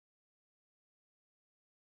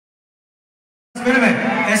Espérame,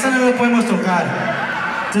 esa no la podemos tocar.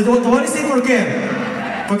 Te voy a decir por qué.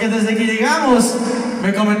 Porque desde que llegamos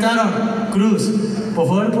me comentaron, Cruz, por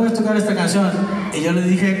favor puedes tocar esta canción. Y yo le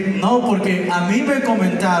dije, no, porque a mí me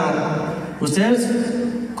comentaron, ustedes,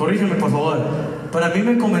 corrígeme por favor, pero a mí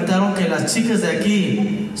me comentaron que las chicas de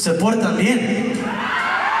aquí se portan bien.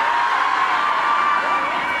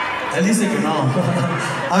 Él dice que no.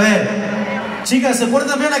 A ver, chicas, ¿se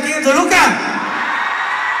portan bien aquí en Toluca?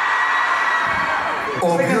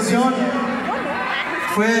 Esta canción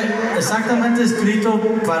fue exactamente escrito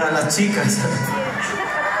para las chicas.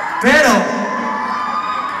 Pero,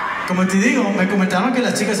 como te digo, me comentaron que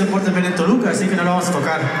las chicas se portan bien en Toluca, así que no lo vamos a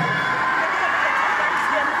tocar.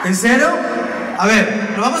 ¿En serio? A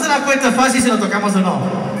ver, nos vamos a dar cuenta fácil si lo tocamos o no,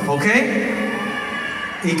 ¿ok?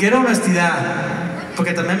 Y quiero honestidad,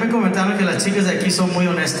 porque también me comentaron que las chicas de aquí son muy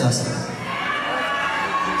honestas.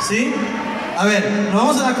 ¿Sí? A ver, nos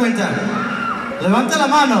vamos a dar cuenta. Levanta la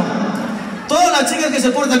mano. Todas las chicas que se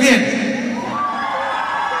portan bien.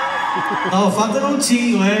 No, faltan un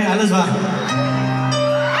chingo, ahí les va.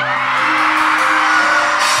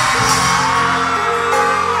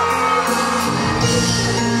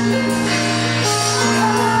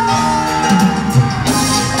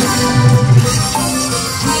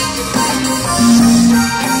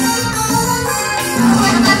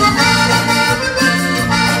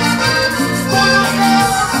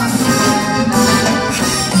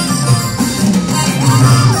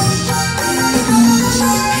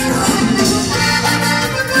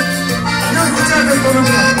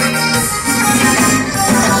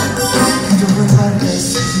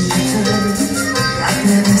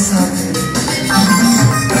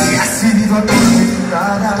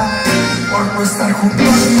 Por no estar junto a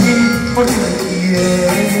mí, porque me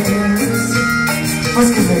quieres,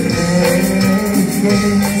 pues que me crees.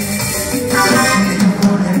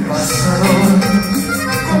 Por el pasado,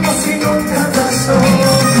 como si nunca pasó.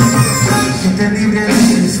 Que te libre de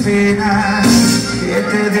mis penas, que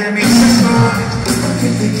te dé mi perdón, porque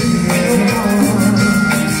te quiero.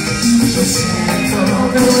 Lo siento,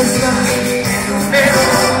 pero estás, pero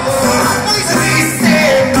fuiste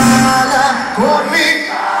mala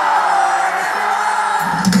conmigo.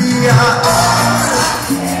 Y ahora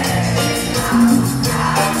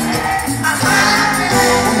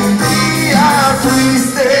un día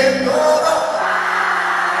fuiste todo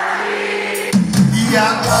y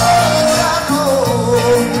ahora no.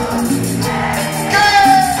 ¿Qué?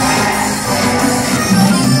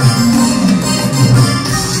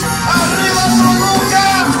 ¡Arriba Toluca!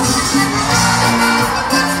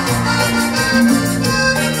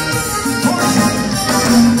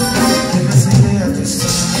 Que me sigue a tus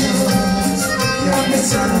ojos y a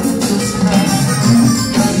pesar de tus brazos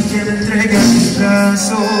y que le entregue a mis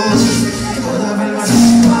brazos toda mi alma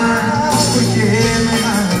igual, porque me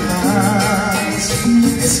amas.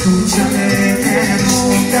 Escúchame que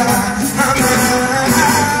nunca jamás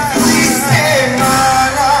fuiste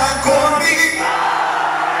mala conmigo.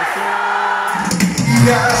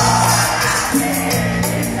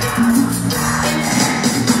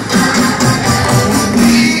 Un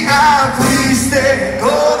día fuiste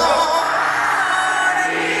todo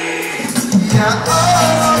y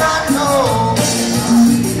ahora no.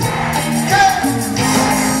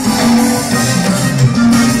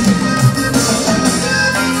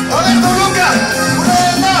 ¡Hola Toluca! ¡Una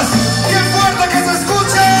vez más! ¡Bien fuerte que se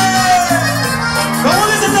escuche! ¿Cómo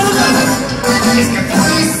dice Toluca? Es que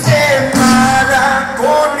fuiste mala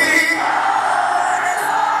conmigo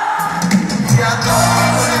y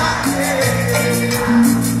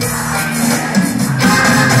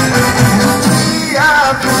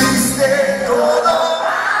ahora fuiste todo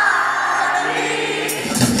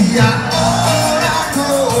y